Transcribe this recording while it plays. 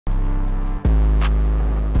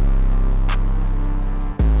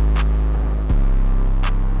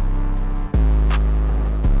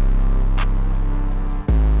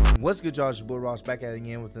What's good, y'all? It's your boy Ross back at it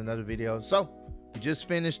again with another video. So, we just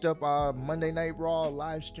finished up our Monday Night Raw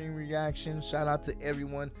live stream reaction. Shout out to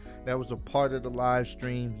everyone that was a part of the live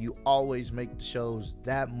stream. You always make the shows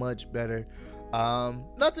that much better.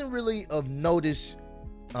 Nothing really of notice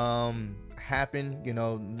happened. You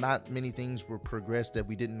know, not many things were progressed that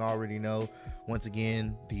we didn't already know. Once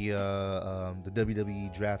again, the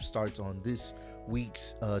WWE draft starts on this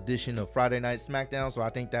week's edition of Friday Night SmackDown, so I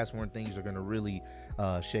think that's when things are going to really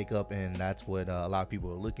shake up, and that's what a lot of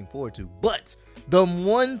people are looking forward to. But the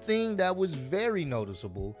one thing that was very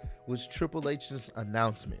noticeable was Triple H's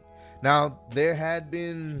announcement. Now, there had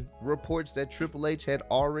been reports that Triple H had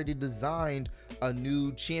already designed a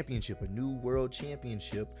new championship, a new world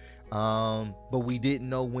championship, but we didn't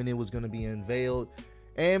know when it was going to be unveiled.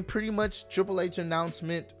 And pretty much Triple H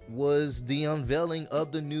announcement was the unveiling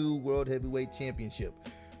of the new World Heavyweight Championship.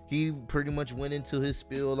 He pretty much went into his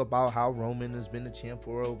spiel about how Roman has been the champ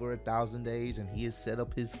for over 1,000 days, and he has set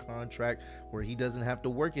up his contract where he doesn't have to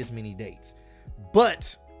work as many dates.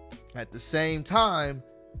 But at the same time,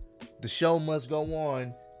 the show must go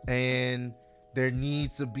on, and there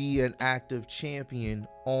needs to be an active champion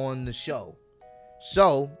on the show.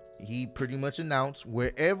 So he pretty much announced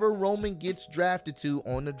wherever Roman gets drafted to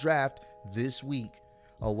on the draft this week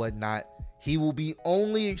or whatnot, he will be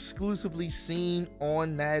only exclusively seen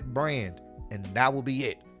on that brand, and that will be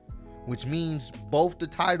it. Which means both the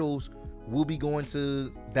titles will be going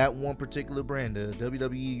to that one particular brand. The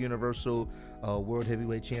WWE Universal World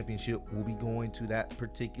Heavyweight Championship will be going to that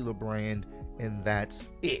particular brand, and that's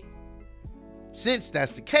it. Since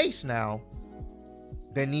that's the case now,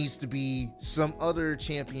 there needs to be some other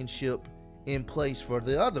championship in place for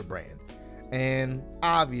the other brand. And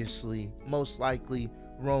obviously, most likely,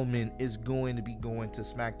 Roman is going to be going to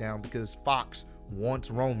SmackDown because Fox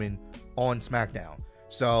wants Roman on SmackDown.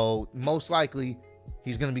 So most likely,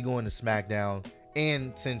 he's going to be going to SmackDown.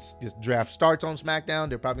 And since this draft starts on SmackDown,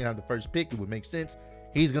 they're probably going to have the first pick. It would make sense.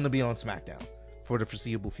 He's going to be on SmackDown for the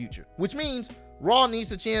foreseeable future, which means Raw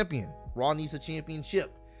needs a champion. Raw needs a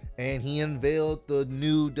championship. And he unveiled the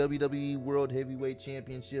new WWE World Heavyweight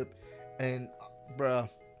Championship. And, bruh,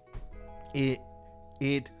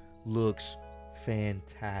 it looks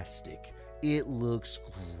fantastic. It looks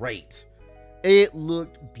great. It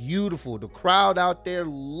looked beautiful. The crowd out there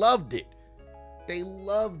loved it. They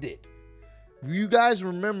loved it. You guys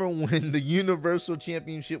remember when the Universal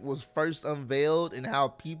Championship was first unveiled and how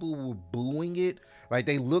people were booing it? Like,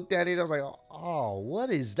 they looked at it, I was like, oh,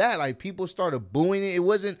 what is that? Like, people started booing it. It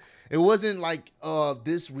wasn't like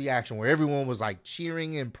this reaction where everyone was like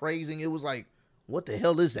cheering and praising. It was like, what the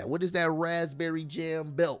hell is that? What is that raspberry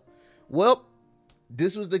jam belt? Well,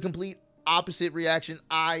 this was the complete opposite reaction.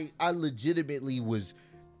 I legitimately was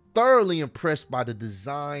thoroughly impressed by the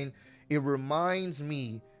design. It reminds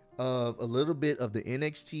me of a little bit of the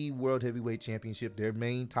NXT World Heavyweight Championship, their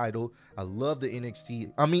main title. I love the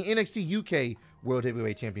NXT UK World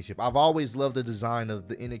Heavyweight Championship. I've always loved the design of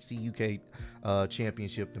the NXT UK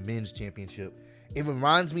Championship, the men's championship. It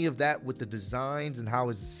reminds me of that with the designs and how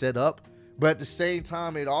it's set up. But at the same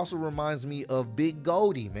time, it also reminds me of Big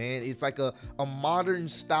Goldie, man. It's like a modern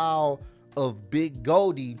style of Big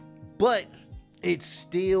Goldie, but it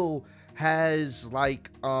still has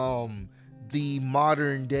like the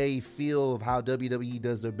modern day feel of how WWE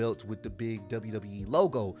does their belts with the big WWE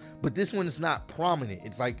logo. But this one is not prominent.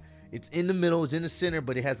 It's like it's in the middle, it's in the center,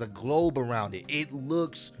 but it has a globe around it. It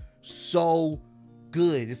looks so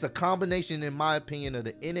good. It's a combination, in my opinion, of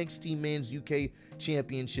the NXT Men's UK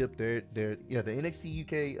Championship, the NXT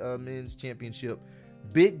UK Men's Championship,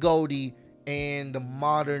 Big Goldie, and the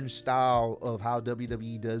modern style of how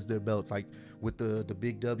WWE does their belts, like with the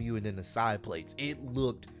big W and then the side plates.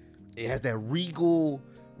 It has that regal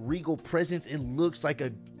presence. It looks like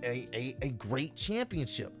a great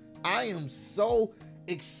championship. I am so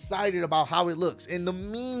excited about how it looks, and the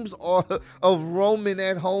memes are of Roman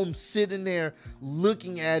at home sitting there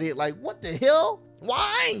looking at it like, what the hell? Why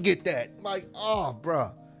I ain't get that? Like, oh,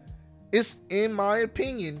 bruh. It's, in my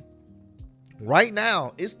opinion, right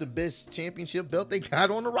now, it's the best championship belt they got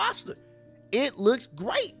on the roster. It looks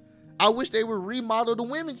great. I wish they would remodel the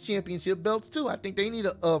women's championship belts too. I think they need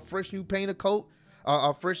a fresh new paint coat,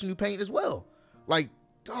 a fresh new paint as well. Like,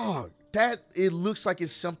 dog, it looks like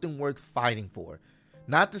it's something worth fighting for.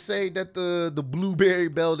 Not to say that the blueberry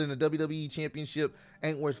belt and the WWE Championship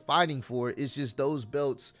ain't worth fighting for. It's just those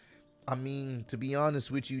belts, I mean, to be honest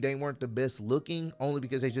with you, they weren't the best looking, only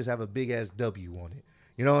because they just have a big-ass W on it.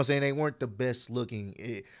 You know what I'm saying? They weren't the best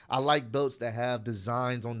looking. I like belts that have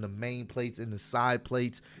designs on the main plates and the side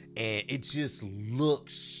plates, and it just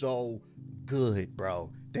looks so good,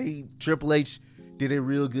 bro. Triple H did a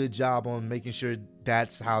real good job on making sure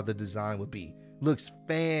that's how the design would be. Looks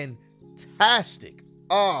fantastic.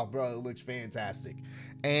 Oh, bro, it looks fantastic.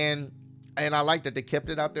 And I like that they kept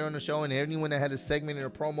it out there on the show, and anyone that had a segment in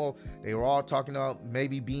a promo, they were all talking about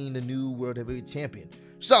maybe being the new World Heavyweight Champion.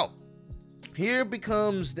 So here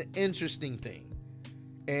becomes the interesting thing.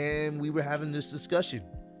 And we were having this discussion.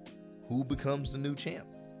 Who becomes the new champ?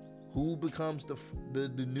 Who becomes the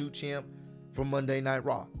new champ for Monday Night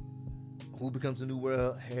Raw? Who becomes the new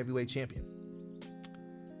World Heavyweight Champion?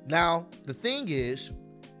 Now, the thing is,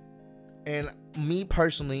 and me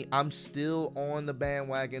personally, I'm still on the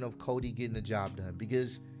bandwagon of Cody getting the job done,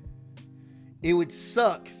 because it would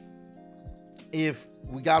suck if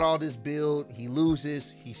we got all this build, he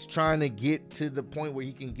loses, he's trying to get to the point where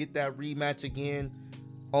he can get that rematch again,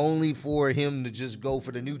 only for him to just go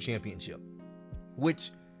for the new championship, which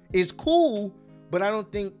is cool, but I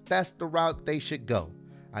don't think that's the route they should go.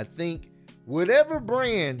 I think whatever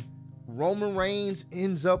brand Roman Reigns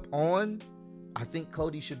ends up on, I think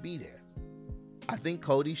Cody should be there. I think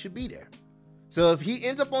Cody should be there. So if he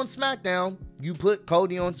ends up on SmackDown, you put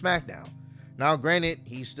Cody on SmackDown. Now, granted,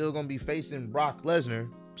 he's still going to be facing Brock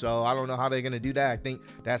Lesnar, so I don't know how they're going to do that. I think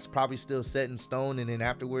that's probably still set in stone, and then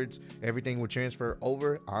afterwards, everything will transfer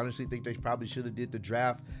over. I honestly think they probably should have did the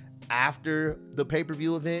draft after the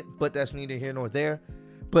pay-per-view event, but that's neither here nor there.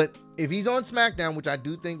 But if he's on SmackDown, which I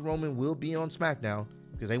do think Roman will be on SmackDown,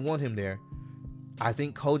 because they want him there, I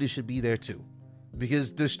think Cody should be there too.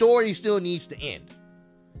 Because the story still needs to end.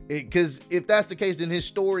 Because if that's the case, then his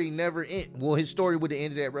story never ends. Well, his story would have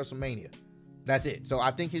ended at WrestleMania. That's it. So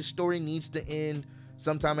I think his story needs to end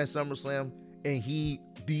sometime at SummerSlam, and he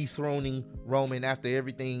dethroning Roman after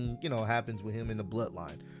everything, happens with him in the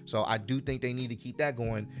bloodline. So I do think they need to keep that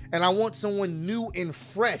going. And I want someone new and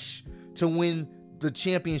fresh to win the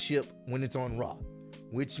championship when it's on Raw.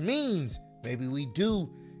 Which means maybe we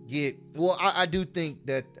do get, I do think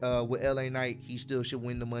that with LA Knight, he still should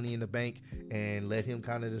win the Money in the Bank and let him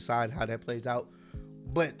kind of decide how that plays out.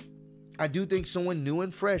 But I do think someone new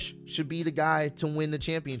and fresh should be the guy to win the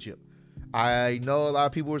championship. I know a lot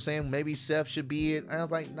of people were saying maybe Seth should be it. I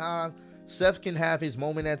was like, nah, Seth can have his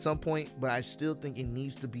moment at some point, but I still think it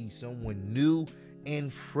needs to be someone new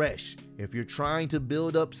and fresh. If you're trying to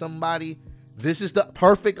build up somebody, this is the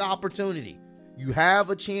perfect opportunity. You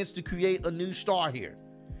have a chance to create a new star here.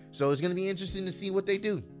 So it's going to be interesting to see what they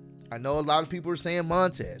do. I know a lot of people are saying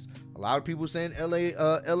Montez. A lot of people are saying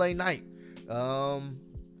LA Knight.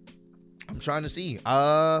 I'm trying to see.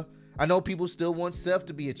 I know people still want Seth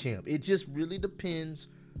to be a champ. It just really depends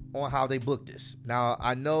on how they book this. Now,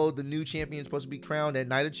 I know the new champion is supposed to be crowned at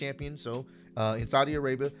Night of Champions, so in Saudi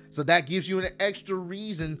Arabia. So that gives you an extra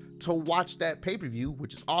reason to watch that pay-per-view,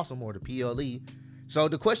 which is awesome, or the PLE. So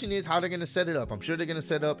the question is how they're going to set it up. I'm sure they're going to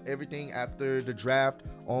set up everything after the draft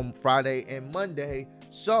on Friday and Monday.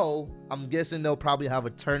 So I'm guessing they'll probably have a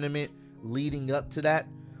tournament leading up to that.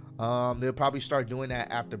 They'll probably start doing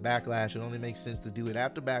that after Backlash. It only makes sense to do it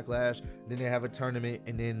after Backlash. Then they have a tournament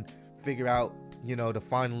and then figure out, the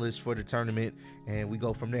finalists for the tournament, and we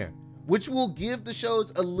go from there. Which will give the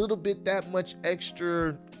shows a little bit that much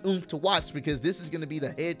extra oomph to watch, because this is going to be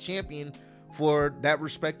the head champion for that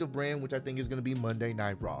respective brand, which I think is going to be Monday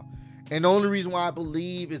Night Raw. And the only reason why I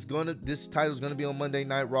believe this title is going to be on Monday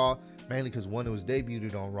Night Raw, mainly because one, it was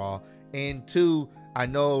debuted on Raw, and two, I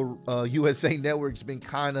know USA Network's been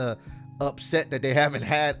kind of upset that they haven't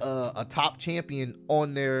had a top champion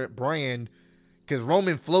on their brand, because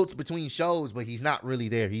Roman floats between shows, but he's not really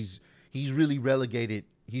there. He's really relegated.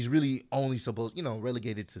 He's really only supposed,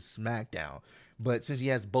 relegated to SmackDown. But since he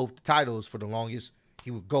has both titles for the longest,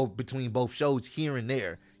 he would go between both shows here and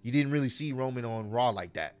there. You didn't really see Roman on Raw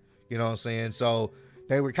like that. You know what I'm saying? So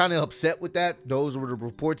they were kind of upset with that. Those were the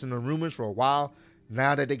reports and the rumors for a while.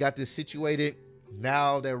 Now that they got this situated,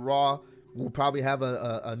 now that Raw will probably have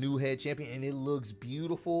a new head champion, and it looks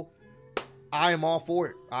beautiful. I am all for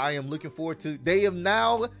it. I am looking forward to. They have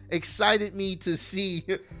now excited me to see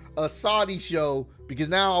a Saudi show, because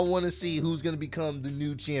now I want to see who's going to become the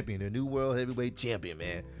new champion, the new World Heavyweight Champion,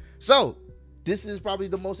 man. So this is probably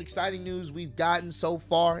the most exciting news we've gotten so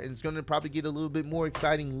far, and it's going to probably get a little bit more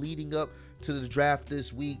exciting leading up to the draft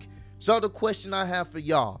this week. So the question I have for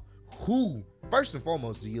y'all, first and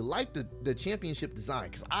foremost, do you like the championship design?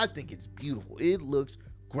 Because I think it's beautiful. It looks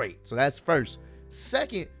great. So that's first.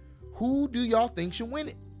 Second, who do y'all think should win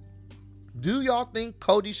it? Do y'all think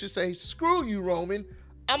Cody should say, screw you, Roman,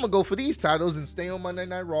 I'm going to go for these titles and stay on Monday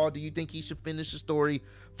Night Raw? Do you think he should finish the story,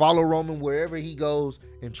 follow Roman wherever he goes,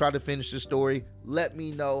 and try to finish the story? Let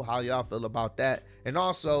me know how y'all feel about that. And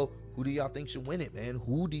also, who do y'all think should win it, man?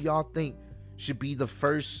 Who do y'all think should be the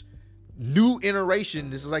first new iteration.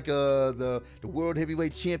 This is like the World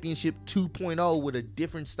Heavyweight Championship 2.0 with a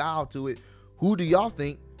different style to it. Who do y'all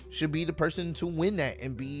think should be the person to win that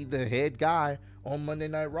and be the head guy on Monday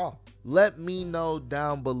Night Raw? Let me know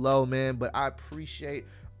down below, man. But I appreciate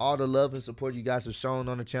all the love and support you guys have shown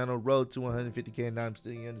on the channel. Road to 150K, and I'm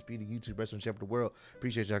still the undisputed YouTube wrestling champ of the world.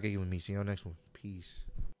 Appreciate y'all getting with me. See you on the next one. Peace.